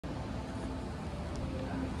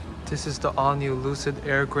This is the all-new Lucid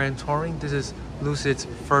Air Grand Touring. This is Lucid's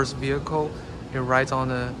first vehicle. It rides on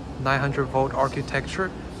a 900-volt architecture,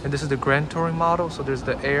 and this is the Grand Touring model. So there's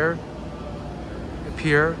the Air,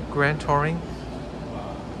 Pure, Grand Touring,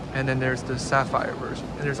 and then there's the Sapphire version.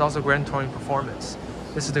 And there's also Grand Touring Performance.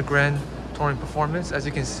 This is the Grand Touring Performance. As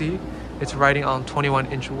you can see, it's riding on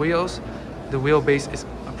 21-inch wheels. The wheelbase is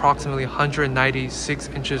approximately 196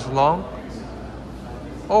 inches long.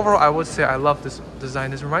 Overall, I would say I love this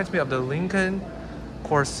design. This reminds me of the Lincoln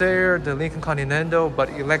Corsair, the Lincoln Continental, but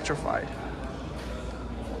electrified.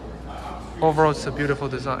 Overall, it's a beautiful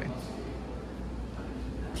design.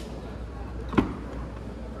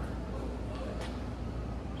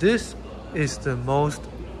 This is the most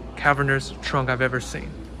cavernous trunk I've ever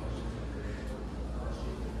seen.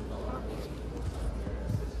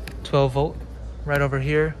 12 volt right over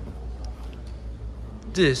here.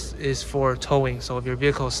 This is for towing, so if your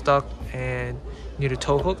vehicle is stuck and you need a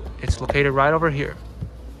tow hook, it's located right over here.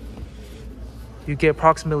 You get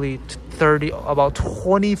approximately about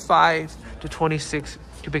 25 to 26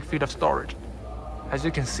 cubic feet of storage. As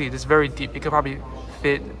you can see, this is very deep. You could probably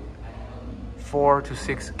fit 4 to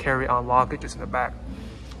 6 carry-on luggages in the back.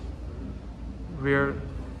 Rear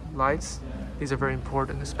lights, these are very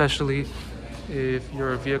important, especially if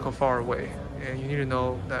you're a vehicle far away and you need to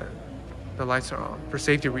know that the lights are on for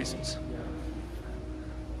safety reasons.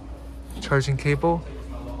 Charging cable,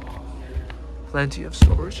 plenty of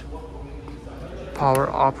storage, power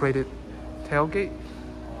operated tailgate,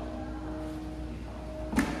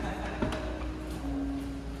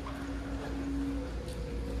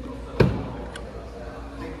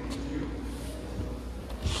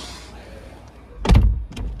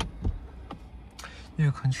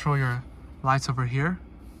 you control your lights over here.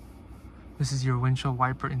 This is your windshield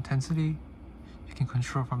wiper intensity. You can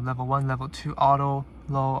control from level 1, level 2, auto,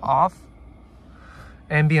 low, off.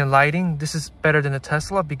 Ambient lighting. This is better than the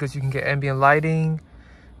Tesla because you can get ambient lighting.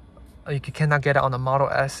 You cannot get it on the Model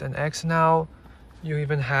S and X now. You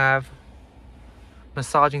even have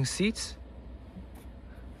massaging seats,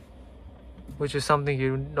 which is something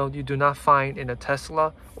you do not find in a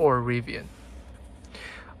Tesla or a Rivian.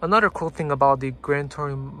 Another cool thing about the Grand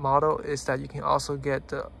Touring model is that you can also get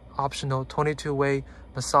the optional 22-way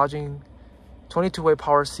massaging, 22-way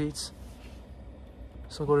power seats.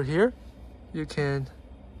 So go to here, you can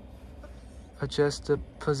adjust the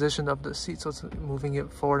position of the seat, so it's moving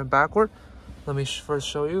it forward and backward. Let me first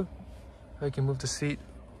show you. I can move the seat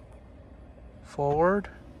forward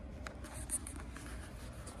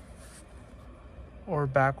or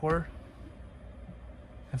backward.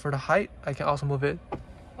 And for the height, I can also move it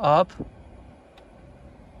up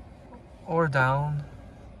or down.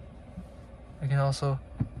 I can also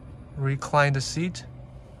recline the seat.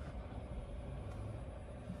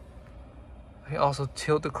 I can also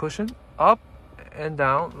tilt the cushion up and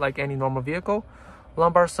down like any normal vehicle.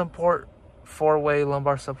 Lumbar support, 4-way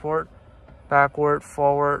lumbar support, backward,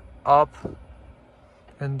 forward, up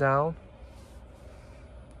and down.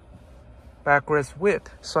 Backwards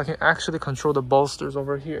width, so I can actually control the bolsters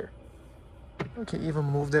over here. I can even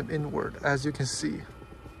move them inward, as you can see.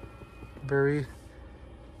 Very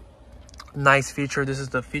nice feature. This is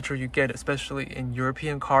the feature you get especially in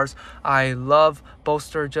European cars. I love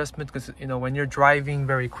bolster adjustment because, you know, when you're driving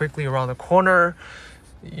very quickly around the corner,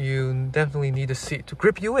 you definitely need a seat to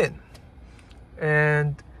grip you in.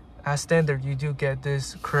 And as standard, you do get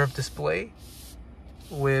this curved display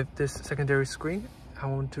with this secondary screen. I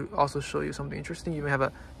want to also show you something interesting. You may have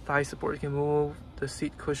a thigh support. You can move the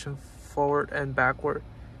seat cushion forward and backward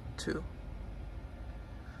too.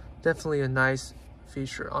 Definitely a nice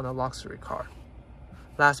feature on a luxury car.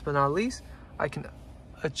 Last but not least, I can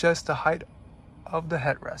adjust the height of the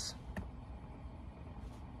headrest.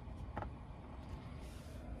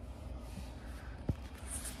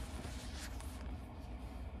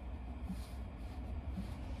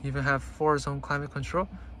 Even have 4-zone climate control,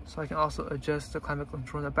 so I can also adjust the climate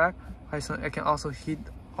control in the back. I can also heat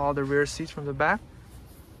all the rear seats from the back,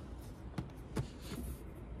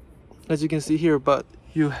 as you can see here. But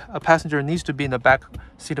a passenger needs to be in the back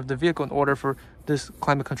seat of the vehicle in order for this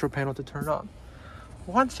climate control panel to turn on.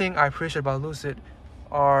 One thing I appreciate about Lucid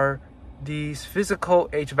are these physical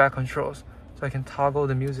HVAC controls. So I can toggle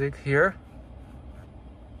the music here.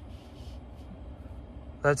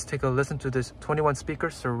 Let's take a listen to this 21-speaker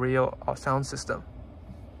surreal sound system.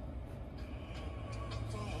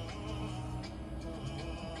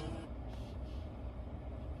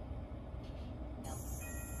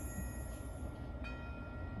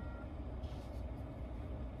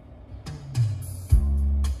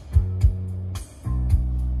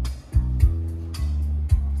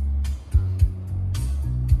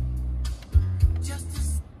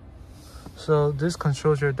 So this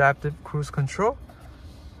controls your adaptive cruise control.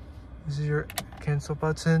 This is your cancel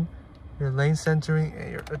button, your lane centering,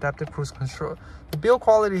 and your adaptive cruise control. The build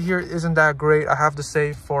quality here isn't that great, I have to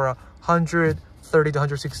say, for a $130,000 to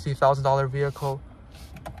 $160,000 vehicle.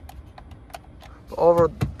 But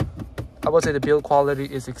overall, I would say the build quality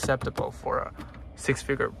is acceptable for a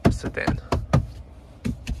six-figure sedan.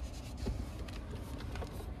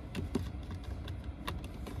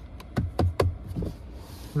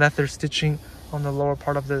 Leather stitching on the lower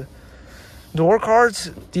part of the door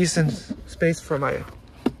cards. Decent space for my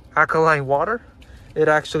alkaline water. It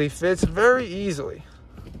actually fits very easily.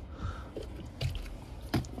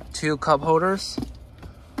 2 cup holders.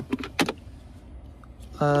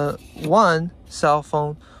 One cell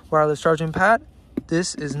phone wireless charging pad.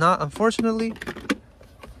 This is not, unfortunately.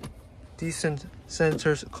 Decent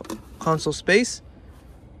center console space.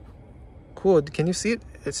 Cool, can you see it?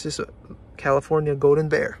 It's just a California Golden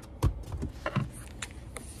Bear.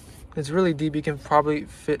 It's really deep, you can probably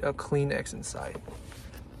fit a Kleenex inside.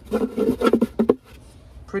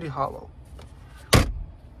 Pretty hollow.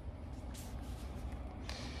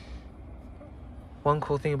 One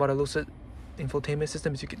cool thing about a Lucid infotainment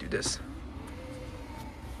system is you can do this.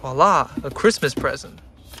 Voila, a Christmas present.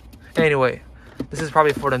 Anyway, this is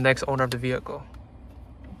probably for the next owner of the vehicle.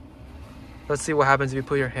 Let's see what happens if you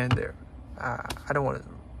put your hand there. I don't want to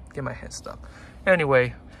get my hand stuck.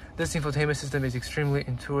 Anyway, this infotainment system is extremely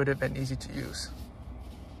intuitive and easy to use.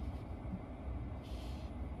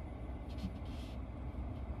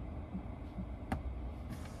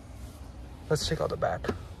 Let's check out the back.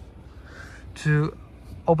 To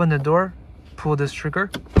open the door, pull this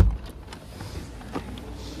trigger.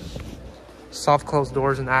 Soft close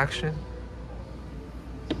doors in action.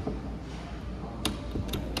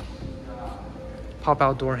 Pop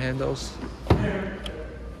out door handles.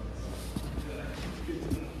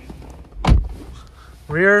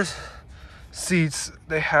 Rear seats,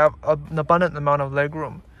 they have an abundant amount of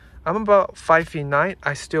legroom. I'm about 5'9".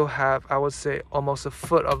 I still have, I would say, almost a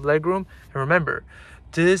foot of legroom. And remember,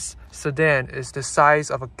 this sedan is the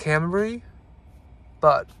size of a Camry,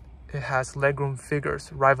 but it has legroom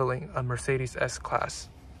figures rivaling a Mercedes S-Class.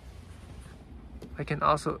 I can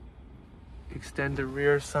also extend the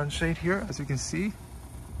rear sunshade here, as you can see.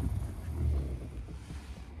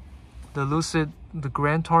 The Lucid, the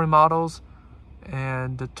Grand Touring models,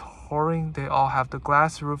 and the Touring, they all have the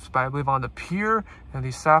glass roofs, but I believe on the Pure and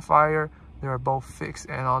the Sapphire, they are both fixed.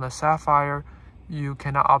 And on the Sapphire, you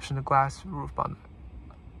cannot option the glass roof, but on the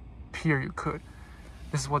Pure you could.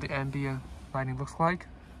 This is what the ambient lighting looks like.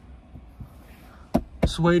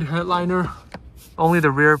 Suede headliner. Only the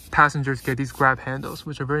rear passengers get these grab handles,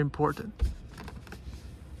 which are very important.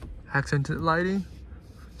 Accented lighting.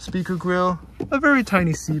 Speaker grille. A very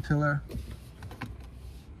tiny C-pillar.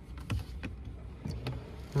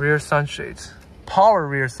 Rear sunshades. Power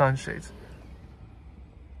rear sunshades.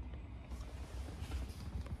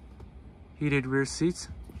 Heated rear seats.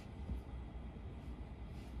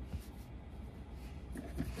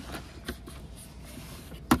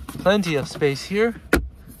 Plenty of space here.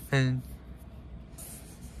 And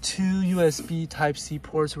 2 USB Type-C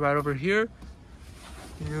ports right over here.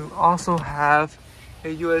 You also have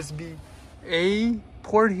a USB-A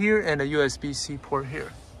port here and a USB-C port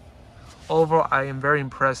here. Overall, I am very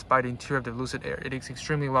impressed by the interior of the Lucid Air. It is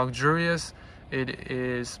extremely luxurious. It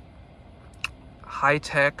is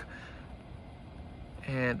high-tech.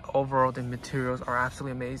 And overall, the materials are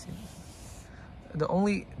absolutely amazing. The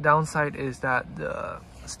only downside is that the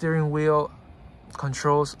steering wheel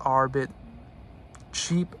controls are a bit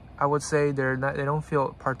cheap. I would say they don't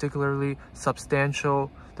feel particularly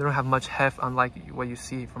substantial. They don't have much heft, unlike what you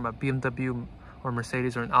see from a BMW or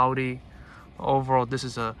Mercedes or an Audi. Overall, this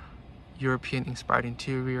is a European inspired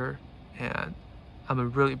interior, and I'm a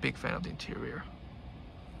really big fan of the interior.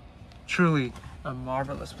 Truly a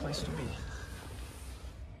marvelous place to be.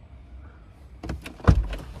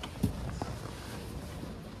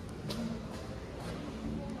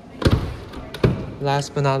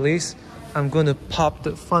 Last but not least, I'm going to pop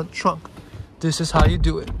the front trunk. This is how you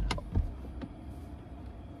do it.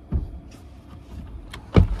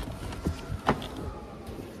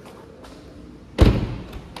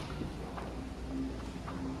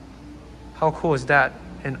 How cool is that?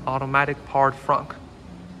 An automatic powered front.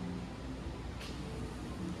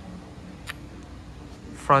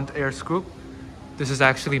 Front air scoop. This is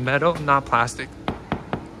actually metal, not plastic.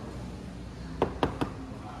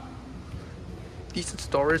 Decent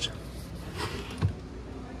storage.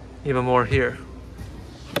 Even more here.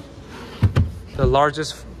 The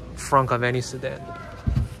largest front of any sedan.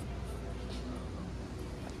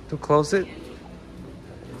 To close it,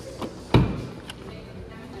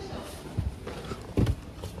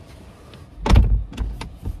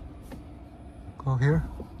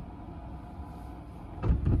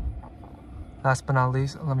 Last but not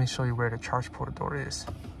least, let me show you where the charge port door is.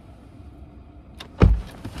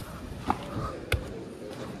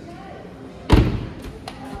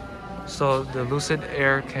 So the Lucid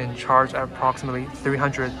Air can charge at approximately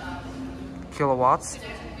 300 kilowatts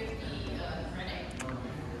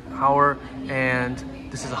hour, and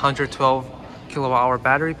this is a 112 kilowatt hour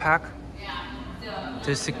battery pack.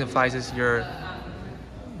 This signifies your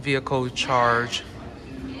vehicle charge.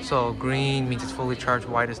 So green means it's fully charged,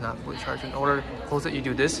 white is not fully charged. In order to close it, you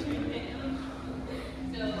do this.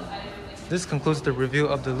 This concludes the review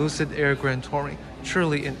of the Lucid Air Grand Touring.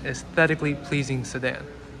 Truly an aesthetically pleasing sedan.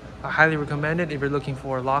 I highly recommend it if you're looking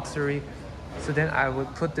for a luxury sedan. I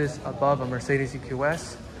would put this above a Mercedes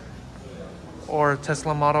EQS or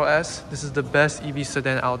Tesla Model S. This is the best EV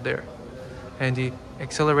sedan out there. And the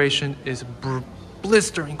acceleration is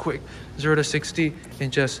blistering quick. 0 to 60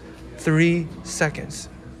 in just 3 seconds.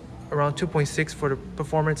 Around 2.6 for the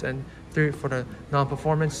performance and 3 for the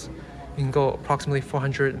non-performance. You can go approximately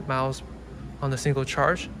 400 miles on the single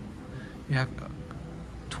charge. You have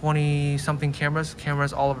 20 something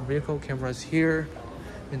cameras all over the vehicle, cameras here,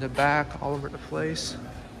 in the back, all over the place.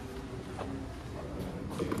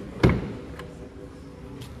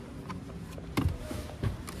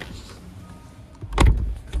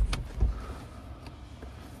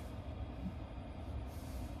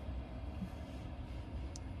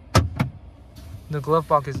 The glove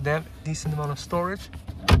box is damp, decent amount of storage.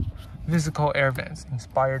 Physical air vents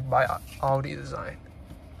inspired by Audi design.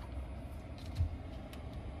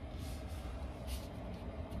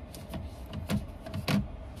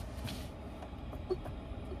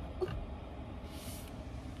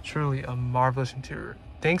 Truly a marvelous interior.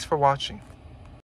 Thanks for watching.